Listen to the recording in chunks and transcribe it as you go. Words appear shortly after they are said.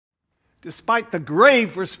Despite the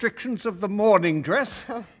grave restrictions of the morning dress,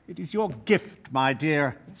 it is your gift, my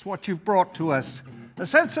dear. It's what you've brought to us. A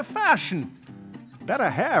sense of fashion.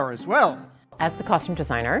 Better hair as well. As the costume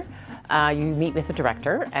designer, you meet with the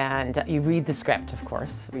director and you read the script, of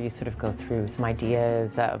course, where you sort of go through some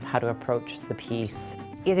ideas of how to approach the piece.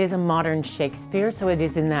 It is a modern Shakespeare, so it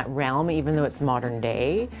is in that realm, even though it's modern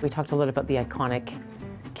day. We talked a lot about the iconic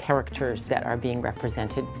characters that are being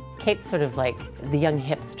represented. Kate's sort of like the young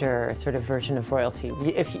hipster sort of version of royalty.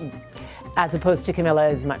 As opposed to Camilla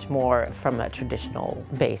is much more from a traditional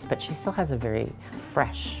base, but she still has a very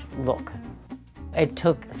fresh look. It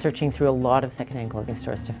took searching through a lot of secondhand clothing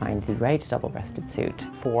stores to find the right double-breasted suit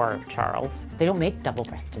for Charles. They don't make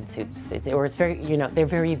double-breasted suits, it's very, they're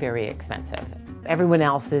very, very expensive. Everyone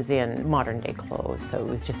else is in modern-day clothes, so it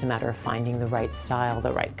was just a matter of finding the right style,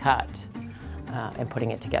 the right cut, and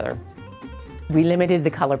putting it together. We limited the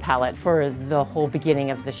color palette for the whole beginning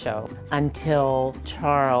of the show until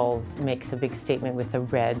Charles makes a big statement with a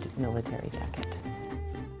red military jacket.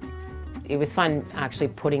 It was fun actually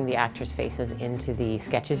putting the actors' faces into the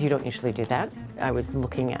sketches. You don't usually do that. I was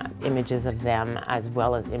looking at images of them as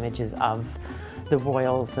well as images of the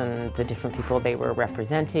royals and the different people they were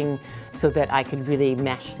representing so that I could really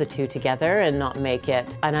mesh the two together and not make it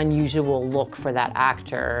an unusual look for that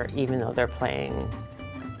actor, even though they're playing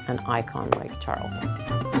an icon like Charles.